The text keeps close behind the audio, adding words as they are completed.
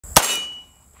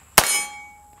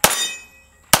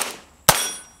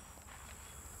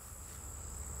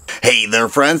Hey there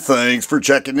friends, thanks for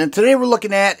checking in. Today we're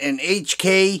looking at an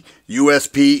HK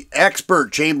USP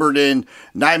Expert chambered in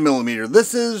 9mm.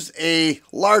 This is a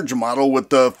large model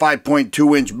with the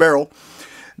 5.2 inch barrel.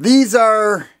 These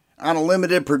are on a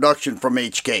limited production from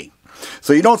HK.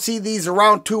 So you don't see these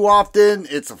around too often.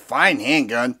 It's a fine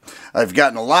handgun. I've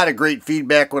gotten a lot of great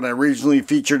feedback when I originally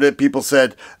featured it. People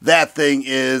said, that thing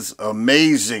is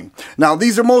amazing. Now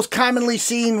these are most commonly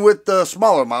seen with the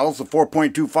smaller models, the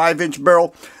 4.25 inch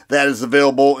barrel. That is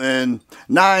available in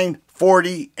 9,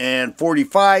 40, and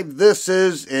 45. This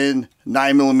is in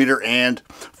 9mm and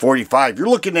 45. You're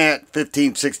looking at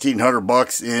 $1,500–1,600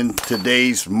 bucks in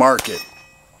today's market.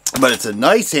 But it's a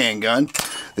nice handgun.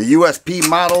 The USP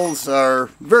models are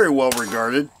very well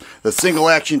regarded. The single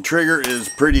action trigger is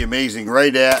pretty amazing,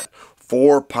 right at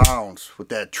 4 pounds with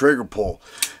that trigger pull.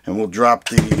 And we'll drop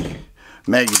the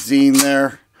magazine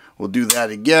there. We'll do that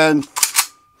again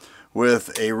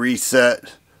with a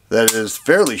reset that is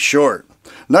fairly short.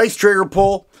 Nice trigger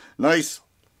pull, nice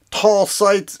tall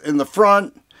sights in the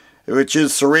front, which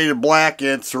is serrated black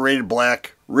and serrated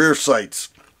black rear sights.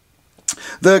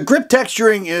 The grip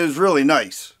texturing is really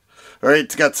nice. All right,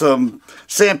 it's got some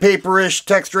sandpaper-ish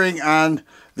texturing on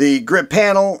the grip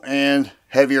panel and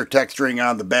heavier texturing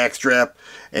on the back strap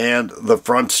and the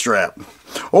front strap.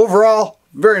 Overall,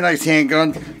 very nice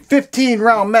handgun. 15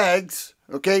 round mags.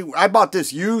 Okay, I bought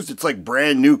this used. It's like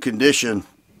brand new condition.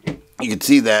 You can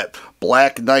see that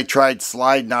black nitride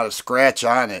slide, not a scratch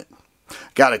on it.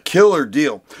 Got a killer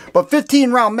deal. But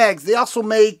 15 round mags. They also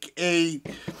make a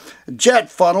jet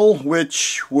funnel,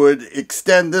 which would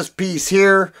extend this piece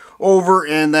here over,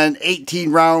 and then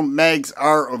 18 round mags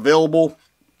are available.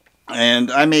 And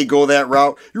I may go that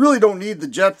route. You really don't need the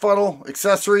jet funnel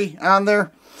accessory on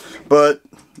there, but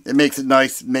it makes it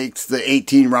nice. It makes the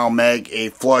 18 round mag a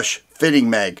flush fitting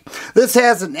mag. This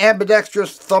has an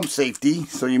ambidextrous thumb safety,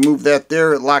 so you move that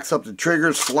there, it locks up the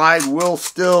trigger. Slide will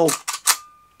still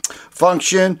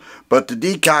function, but to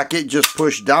decock it, just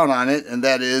push down on it, and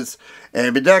that is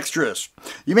ambidextrous.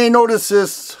 You may notice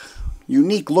this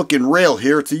unique looking rail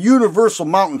here. It's a universal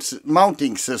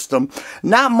mounting system.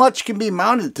 Not much can be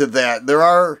mounted to that. There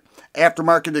are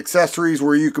aftermarket accessories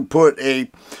where you can put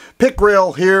a pick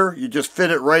rail here. You just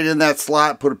fit it right in that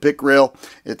slot, put a pick rail.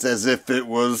 It's as if it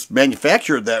was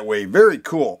manufactured that way. Very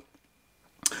cool.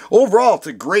 Overall, it's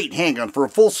a great handgun. For a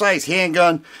full-size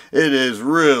handgun, it is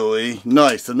really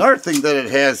nice. Another thing that it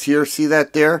has here, see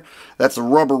that there? That's a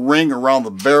rubber ring around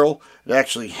the barrel. It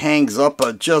actually hangs up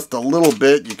just a little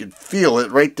bit. You can feel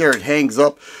it right there. It hangs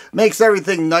up. Makes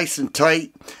everything nice and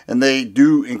tight. And they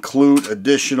do include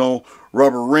additional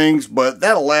rubber rings, but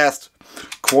that'll last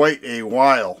quite a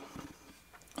while.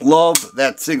 Love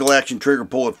that single action trigger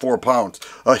pull at 4 pounds.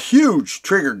 A huge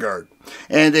trigger guard.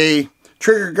 And a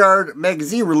trigger guard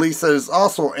magazine release that is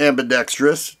also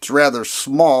ambidextrous. It's rather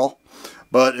small,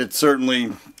 but it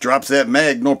certainly drops that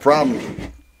mag no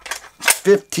problem.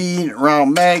 15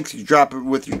 round mags. You drop it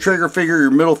with your trigger finger,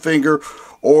 your middle finger,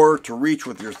 or to reach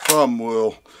with your thumb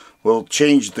will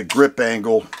change the grip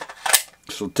angle.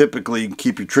 So typically you can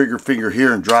keep your trigger finger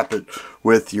here and drop it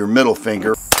with your middle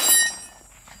finger.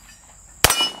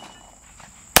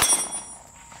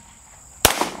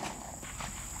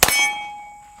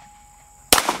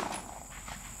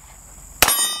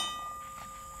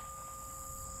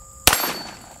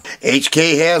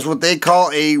 HK has what they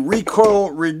call a recoil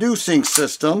reducing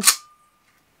system.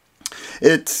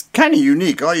 It's kind of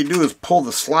unique. All you do is pull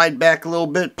the slide back a little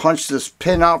bit, punch this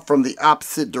pin out from the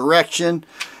opposite direction,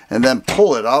 and then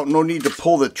pull it out. No need to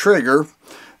pull the trigger.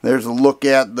 There's a look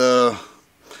at the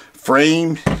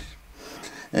frame.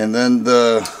 And then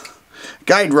the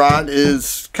guide rod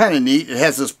is kind of neat. It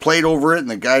has this plate over it,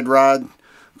 and the guide rod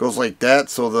goes like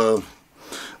that. So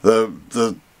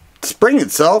the spring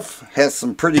itself has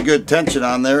some pretty good tension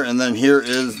on there. And then here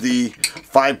is the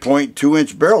 5.2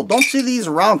 inch barrel. Don't see these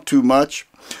around too much.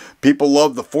 People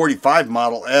love the 45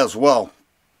 model as well.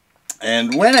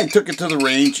 And when I took it to the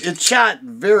range, it shot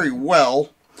very well.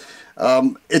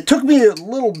 It took me a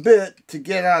little bit to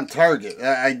get on target.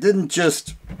 I didn't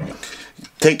just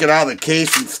take it out of the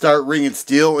case and start ringing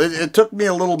steel. It took me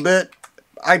a little bit.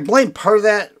 I blame part of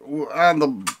that on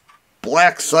the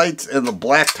black sights and the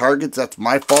black targets. That's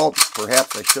my fault.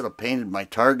 Perhaps I should have painted my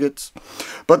targets.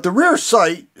 But the rear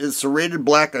sight is serrated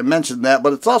black. I mentioned that,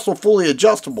 but it's also fully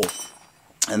adjustable.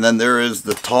 And then there is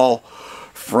the tall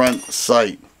front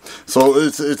sight. So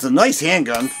it's a nice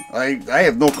handgun. I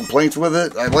have no complaints with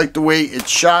it. I like the way it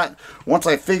shot. Once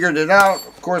I figured it out,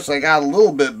 of course I got a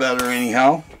little bit better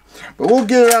anyhow. But we'll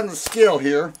get it on the scale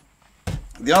here.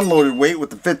 The unloaded weight with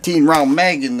the 15 round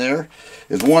mag in there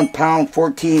is 1 pound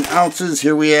 14 ounces.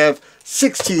 Here we have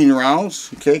 16 rounds,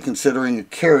 okay, considering a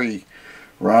carry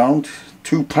round.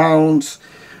 2 pounds,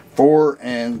 4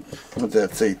 and, what's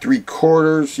that say,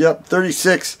 3/4, yep,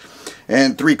 36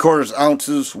 3/4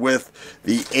 ounces with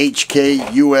the HK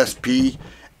USP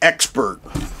Expert.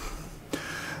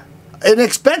 An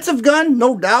expensive gun,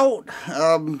 no doubt.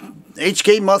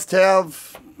 HK must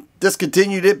have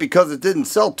discontinued it because it didn't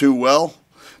sell too well.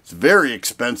 It's very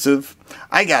expensive.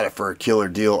 I got it for a killer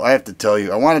deal, I have to tell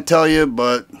you. I want to tell you,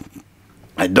 but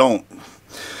I don't.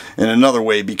 In another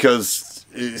way, because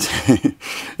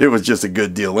it was just a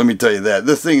good deal. Let me tell you that.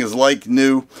 This thing is like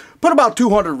new. Put about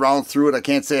 200 rounds through it. I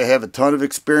can't say I have a ton of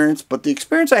experience, but the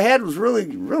experience I had was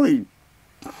really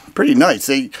pretty nice.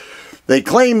 They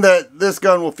claim that this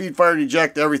gun will feed, fire, and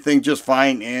eject everything just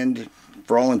fine, and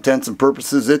for all intents and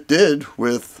purposes, it did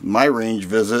with my range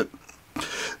visit.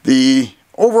 The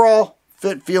overall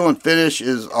fit, feel, and finish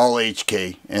is all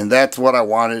HK, and that's what I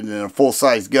wanted in a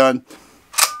full-size gun.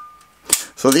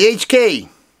 So the HK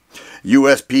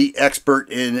USP Expert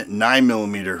in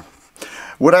 9mm.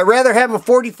 Would I rather have a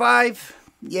 45?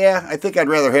 Yeah, I think I'd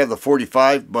rather have the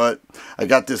 45, but I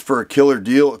got this for a killer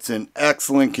deal. It's in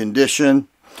excellent condition,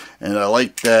 and I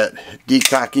like that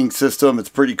decocking system. It's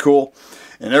pretty cool.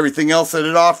 And everything else that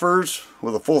it offers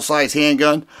with a full-size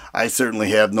handgun, I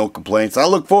certainly have no complaints. I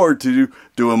look forward to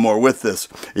doing more with this.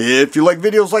 If you like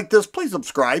videos like this, please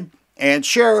subscribe and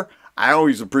share. I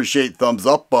always appreciate thumbs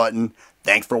up button.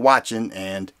 Thanks for watching,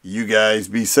 and you guys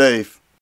be safe.